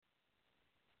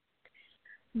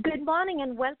Good morning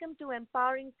and welcome to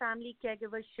Empowering Family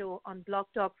Caregiver Show on Blog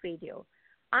Talk Radio.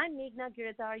 I'm Meghna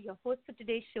Giridhar, your host for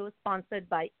today's show, sponsored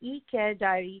by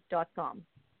eCareDiary.com.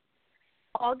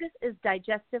 August is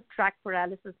Digestive Tract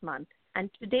Paralysis Month, and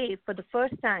today, for the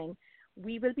first time,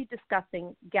 we will be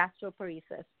discussing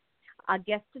gastroparesis. Our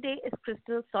guest today is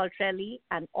Crystal Saltrelli,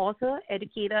 an author,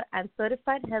 educator, and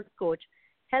certified health coach,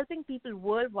 helping people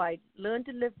worldwide learn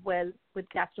to live well with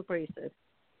gastroparesis.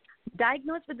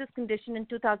 Diagnosed with this condition in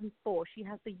 2004, she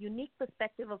has the unique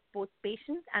perspective of both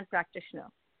patient and practitioner.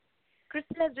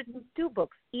 Crystal has written 2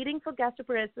 books, Eating for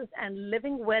Gastroparesis and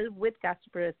Living Well with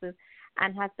Gastroparesis,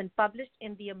 and has been published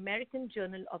in the American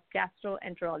Journal of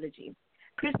Gastroenterology.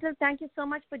 Crystal, thank you so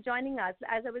much for joining us.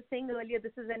 As I was saying earlier,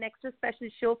 this is an extra special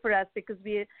show for us because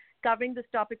we're covering this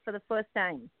topic for the first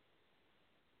time.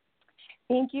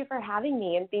 Thank you for having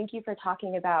me, and thank you for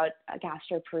talking about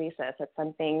gastroparesis. It's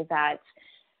something that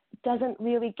doesn't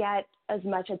really get as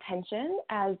much attention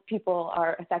as people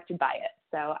are affected by it.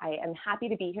 So I am happy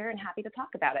to be here and happy to talk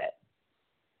about it.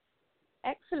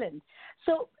 Excellent.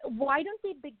 So why don't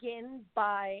we begin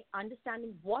by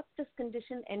understanding what this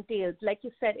condition entails? Like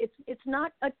you said, it's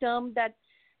not a term that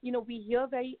we hear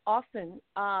very often,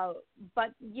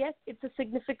 but yes, it's a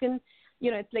significant,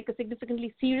 it's like a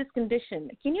significantly serious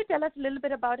condition. Can you tell us a little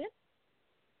bit about it?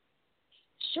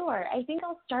 Sure. I think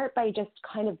I'll start by just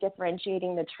kind of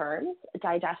differentiating the terms,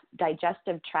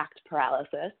 digestive tract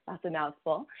paralysis, that's a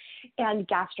mouthful, and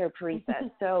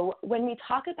gastroparesis. So when we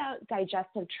talk about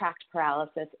digestive tract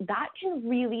paralysis, that can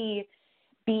really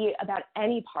be about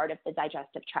any part of the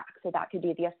digestive tract. So that could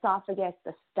be the esophagus,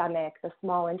 the stomach, the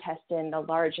small intestine, the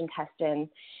large intestine.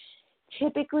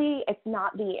 Typically, it's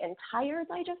not the entire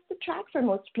digestive tract for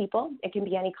most people. It can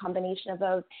be any combination of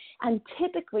those. And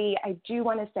typically, I do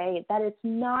want to say that it's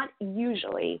not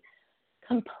usually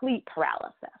complete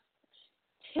paralysis.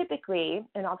 Typically,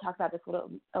 and I'll talk about this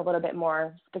a little bit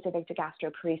more specific to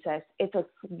gastroparesis, it's a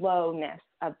slowness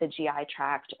of the GI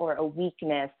tract or a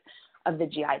weakness of the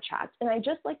GI tract. And I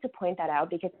just like to point that out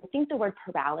because I think the word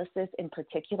paralysis in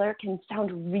particular can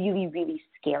sound really, really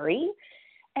scary.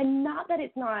 And not that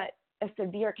it's not a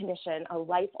severe condition, a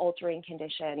life-altering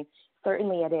condition,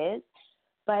 certainly it is,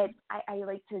 but I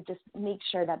like to just make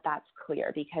sure that that's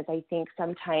clear because I think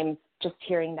sometimes just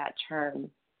hearing that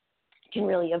term can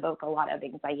really evoke a lot of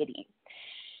anxiety.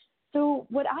 So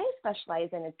what I specialize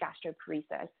in is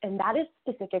gastroparesis, and that is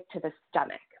specific to the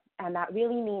stomach, and that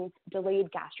really means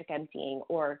delayed gastric emptying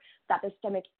or that the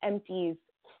stomach empties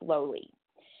slowly.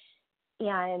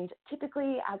 And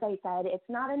typically, as I said, it's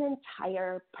not an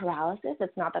entire paralysis.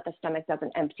 It's not that the stomach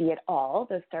doesn't empty at all,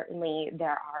 though certainly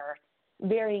there are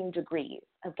varying degrees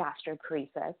of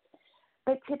gastroparesis.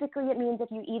 But typically it means if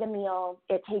you eat a meal,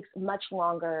 it takes much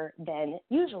longer than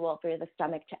usual for the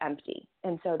stomach to empty.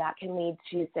 And so that can lead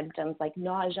to symptoms like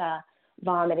nausea,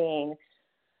 vomiting,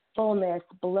 fullness,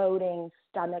 bloating,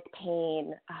 stomach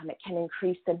pain. It can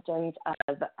increase symptoms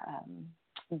of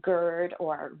GERD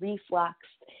or reflux.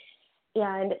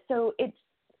 And so it's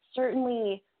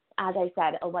certainly, as I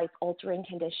said, a life-altering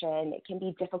condition. It can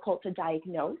be difficult to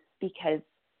diagnose because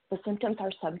the symptoms are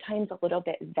sometimes a little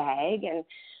bit vague, and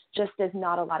just as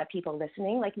not a lot of people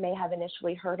listening may have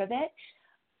initially heard of it,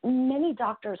 many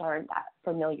doctors aren't that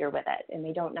familiar with it, and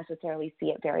they don't necessarily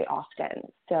see it very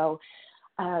often. So,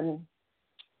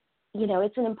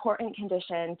 it's an important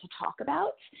condition to talk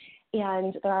about,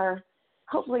 and there are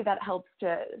hopefully that helps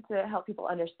to help people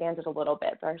understand it a little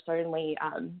bit. There are certainly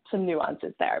some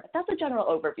nuances there, but that's a general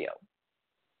overview.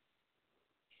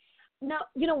 Now,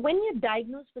 when you're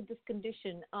diagnosed with this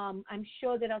condition, I'm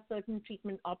sure there are certain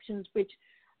treatment options which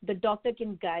the doctor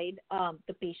can guide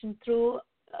the patient through,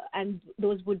 and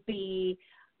those would be,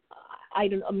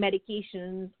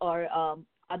 medications or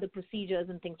other procedures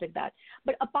and things like that.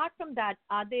 But apart from that,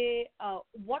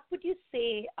 what would you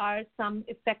say are some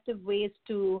effective ways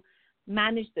to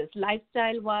manage this,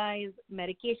 lifestyle-wise,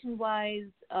 medication-wise,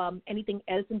 anything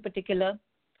else in particular?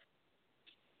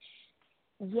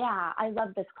 Yeah, I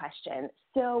love this question.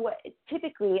 So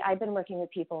typically, I've been working with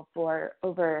people for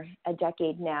over a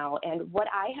decade now, and what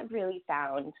I have really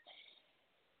found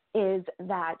is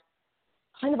that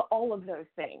kind of all of those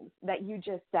things that you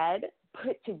just said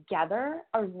put together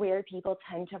are where people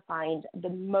tend to find the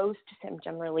most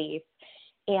symptom relief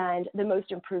and the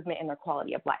most improvement in their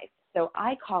quality of life. So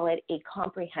I call it a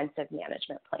comprehensive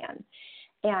management plan.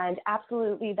 And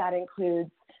absolutely that includes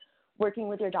working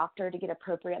with your doctor to get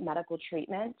appropriate medical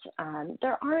treatment.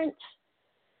 There aren't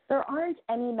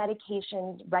any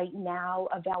medications right now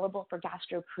available for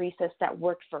gastroparesis that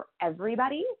work for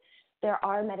everybody. There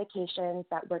are medications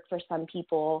that work for some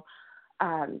people,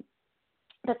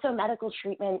 But so medical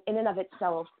treatment in and of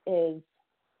itself is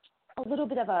a little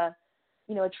bit of a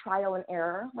trial and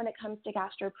error when it comes to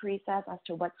gastroparesis as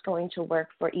to what's going to work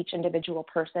for each individual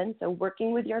person. So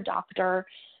working with your doctor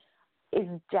is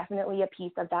definitely a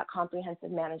piece of that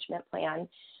comprehensive management plan.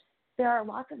 There are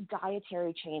lots of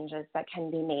dietary changes that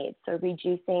can be made. So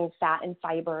reducing fat and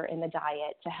fiber in the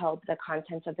diet to help the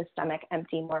contents of the stomach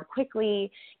empty more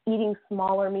quickly, eating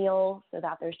smaller meals so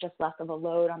that there's just less of a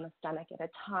load on the stomach at a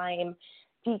time,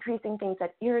 decreasing things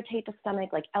that irritate the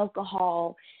stomach like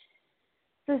alcohol.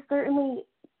 So certainly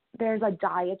there's a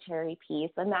dietary piece,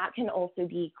 and that can also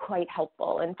be quite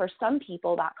helpful. And for some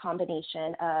people, that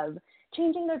combination of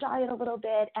changing their diet a little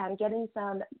bit and getting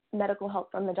some medical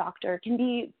help from the doctor can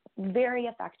be very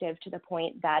effective to the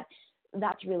point that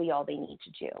that's really all they need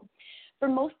to do. For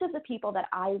most of the people that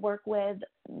I work with,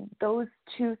 those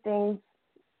two things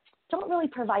don't really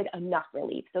provide enough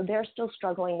relief. So they're still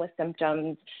struggling with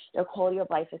symptoms, their quality of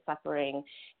life is suffering.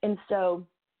 And so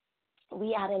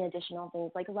we add in additional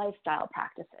things like lifestyle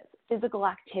practices. Physical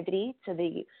activity, to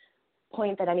the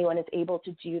point that anyone is able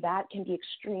to do that, can be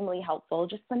extremely helpful.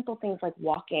 Just simple things like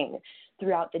walking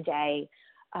throughout the day,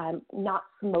 not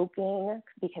smoking,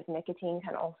 because nicotine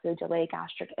can also delay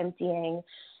gastric emptying,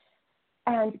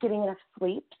 and getting enough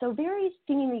sleep. So very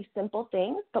seemingly simple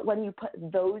things, but when you put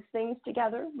those things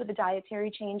together with the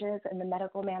dietary changes and the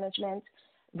medical management,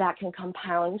 that can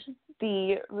compound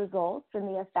the results and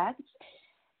the effects.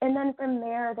 And then from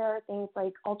there are things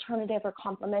like alternative or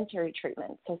complementary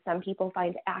treatments. So some people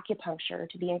find acupuncture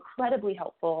to be incredibly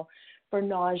helpful for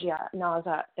nausea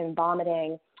and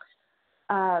vomiting.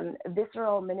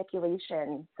 Visceral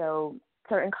manipulation, so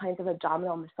certain kinds of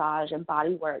abdominal massage and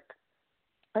body work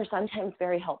are sometimes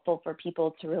very helpful for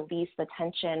people to release the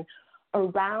tension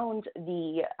around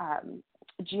the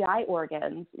GI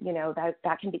organs,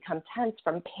 that can become tense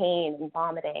from pain and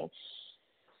vomiting.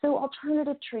 So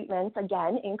alternative treatments,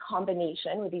 again, in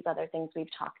combination with these other things we've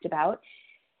talked about.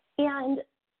 And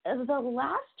the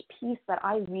last piece that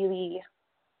I really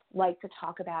like to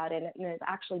talk about, and is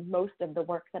actually most of the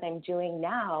work that I'm doing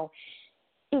now,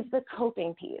 is the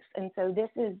coping piece. And so this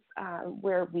is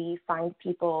where we find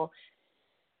people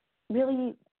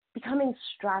really becoming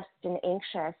stressed and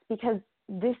anxious, because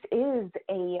this is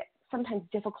a sometimes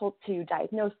difficult to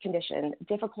diagnose condition,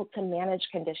 difficult to manage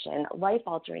condition,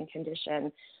 life-altering condition.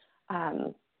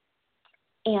 And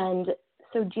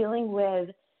so dealing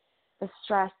with the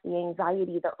stress, the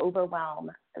anxiety, the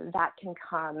overwhelm that can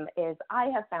come is, I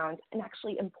have found, an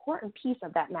actually important piece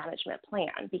of that management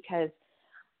plan, because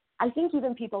I think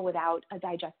even people without a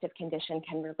digestive condition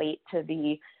can relate to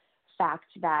the fact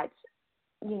that,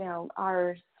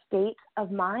 our state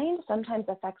of mind sometimes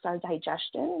affects our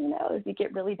digestion. If you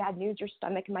get really bad news, your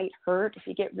stomach might hurt. If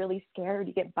you get really scared,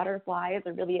 you get butterflies,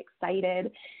 or really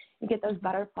excited, you get those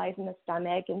butterflies in the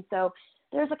stomach. And so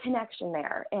there's a connection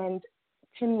there. And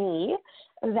to me,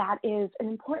 that is an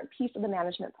important piece of the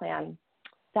management plan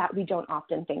that we don't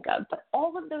often think of. But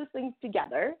all of those things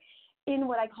together in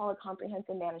what I call a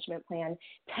comprehensive management plan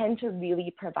tend to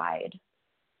really provide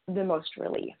the most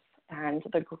relief and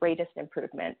the greatest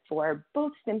improvement for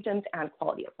both symptoms and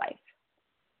quality of life.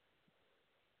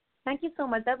 Thank you so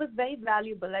much. That was very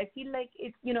valuable. I feel like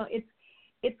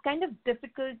it's kind of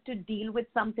difficult to deal with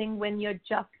something when you're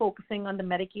just focusing on the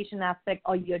medication aspect,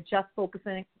 or you're just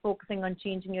focusing on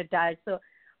changing your diet. So,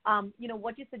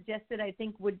 what you suggested, I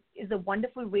think, is a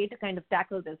wonderful way to kind of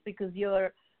tackle this, because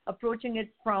you're approaching it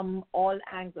from all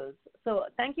angles. So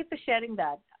thank you for sharing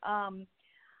that.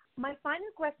 My final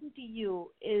question to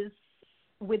you is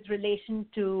with relation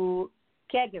to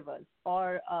caregivers,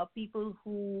 or people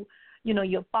who,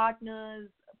 your partners,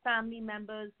 family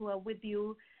members who are with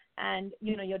you, and,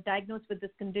 you're diagnosed with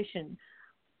this condition.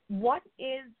 What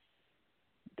is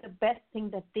the best thing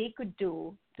that they could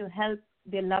do to help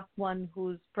their loved one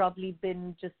who's probably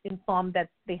been just informed that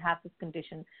they have this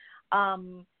condition?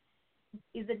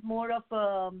 Is it more of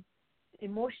a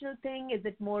emotional thing? Is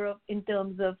it more of in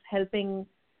terms of helping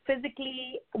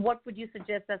physically? What would you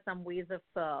suggest as some ways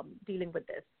of dealing with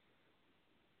this?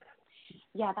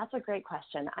 Yeah, that's a great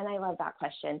question, and I love that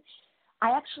question.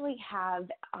 I actually have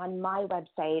on my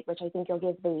website, which I think you'll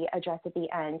give the address at the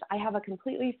end, I have a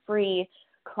completely free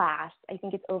class, I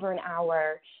think it's over an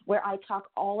hour, where I talk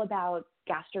all about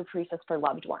gastroparesis for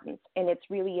loved ones. And it's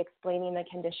really explaining the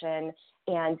condition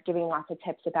and giving lots of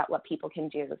tips about what people can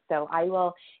do. So I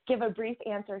will give a brief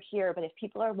answer here, but if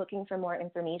people are looking for more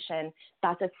information,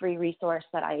 that's a free resource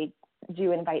that I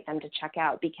do invite them to check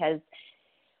out, because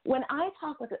when I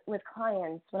talk with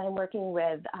clients, when I'm working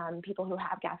with people who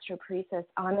have gastroparesis,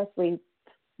 honestly,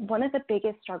 one of the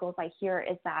biggest struggles I hear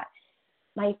is that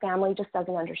my family just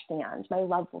doesn't understand. My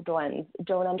loved ones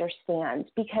don't understand,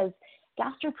 because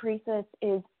gastroparesis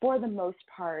is, for the most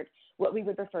part, what we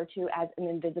would refer to as an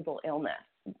invisible illness.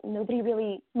 Nobody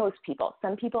really, most people,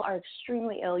 some people are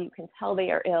extremely ill. You can tell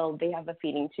they are ill. They have a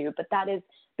feeding tube, but that is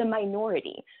the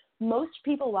minority. Most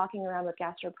people walking around with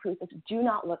gastroparesis do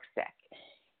not look sick.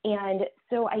 And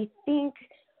so I think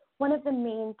one of the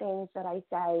main things that I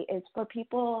say is for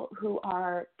people who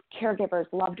are caregivers,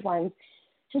 loved ones,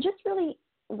 to just really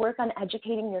work on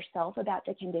educating yourself about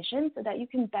the condition so that you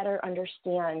can better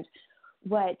understand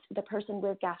what the person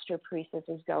with gastroparesis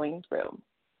is going through.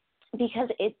 Because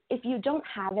if you don't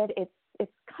have it,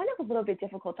 it's kind of a little bit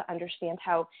difficult to understand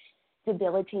how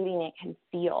debilitating it can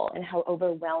feel and how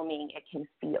overwhelming it can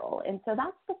feel. And so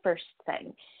that's the first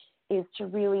thing, is to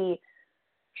really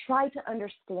try to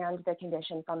understand the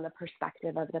condition from the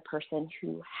perspective of the person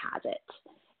who has it.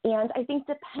 And I think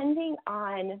depending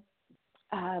on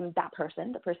that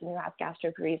person, the person who has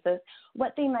gastroparesis,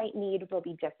 what they might need will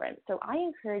be different. So I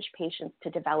encourage patients to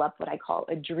develop what I call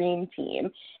a dream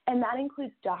team, and that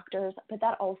includes doctors, but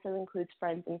that also includes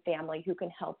friends and family who can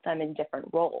help them in different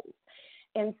roles.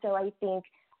 And so I think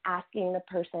asking the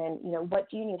person, what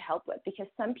do you need help with? Because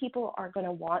some people are going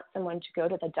to want someone to go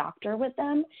to the doctor with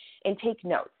them and take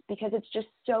notes, because it's just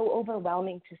so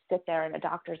overwhelming to sit there in a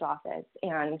doctor's office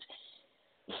and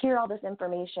hear all this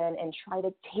information and try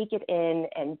to take it in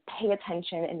and pay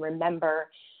attention and remember.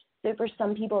 So for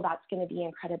some people, that's going to be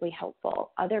incredibly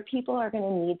helpful. Other people are going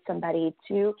to need somebody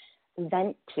to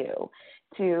vent to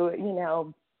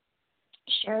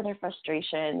share their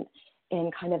frustration in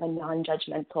kind of a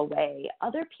non-judgmental way.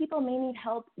 Other people may need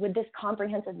help with this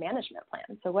comprehensive management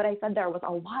plan. So what I said there was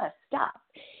a lot of stuff.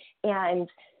 And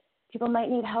people might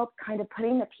need help kind of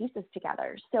putting the pieces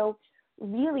together. So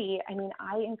really,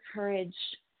 I encourage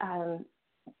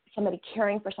somebody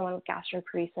caring for someone with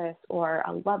gastroparesis or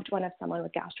a loved one of someone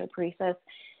with gastroparesis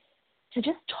to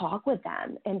just talk with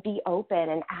them and be open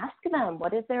and ask them,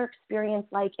 what is their experience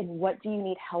like and what do you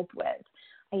need help with?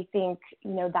 I think,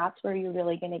 that's where you're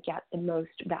really going to get the most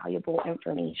valuable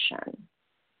information.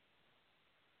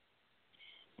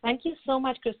 Thank you so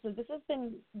much, Crystal. This has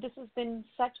been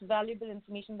such valuable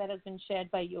information that has been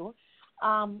shared by you.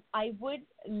 I would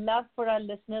love for our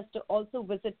listeners to also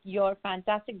visit your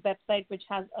fantastic website, which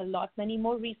has many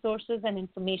more resources and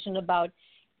information about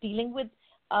dealing with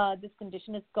this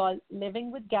condition. It's called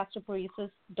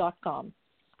livingwithgastroparesis.com.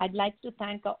 I'd like to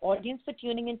thank our audience for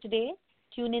tuning in today.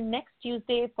 Tune in next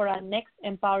Tuesday for our next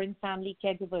Empowering Family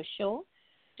Caregiver show.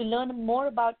 To learn more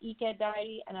about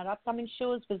eCareDiary and our upcoming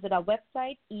shows, visit our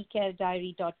website,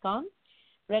 eCareDiary.com.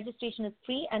 Registration is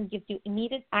free and gives you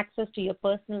immediate access to your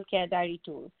personal care diary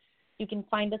tool. You can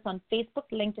find us on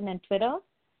Facebook, LinkedIn, and Twitter.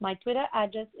 My Twitter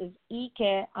address is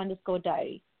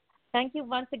ecare_diary. Thank you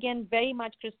once again very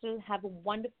much, Crystal. Have a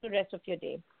wonderful rest of your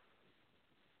day.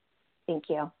 Thank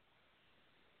you.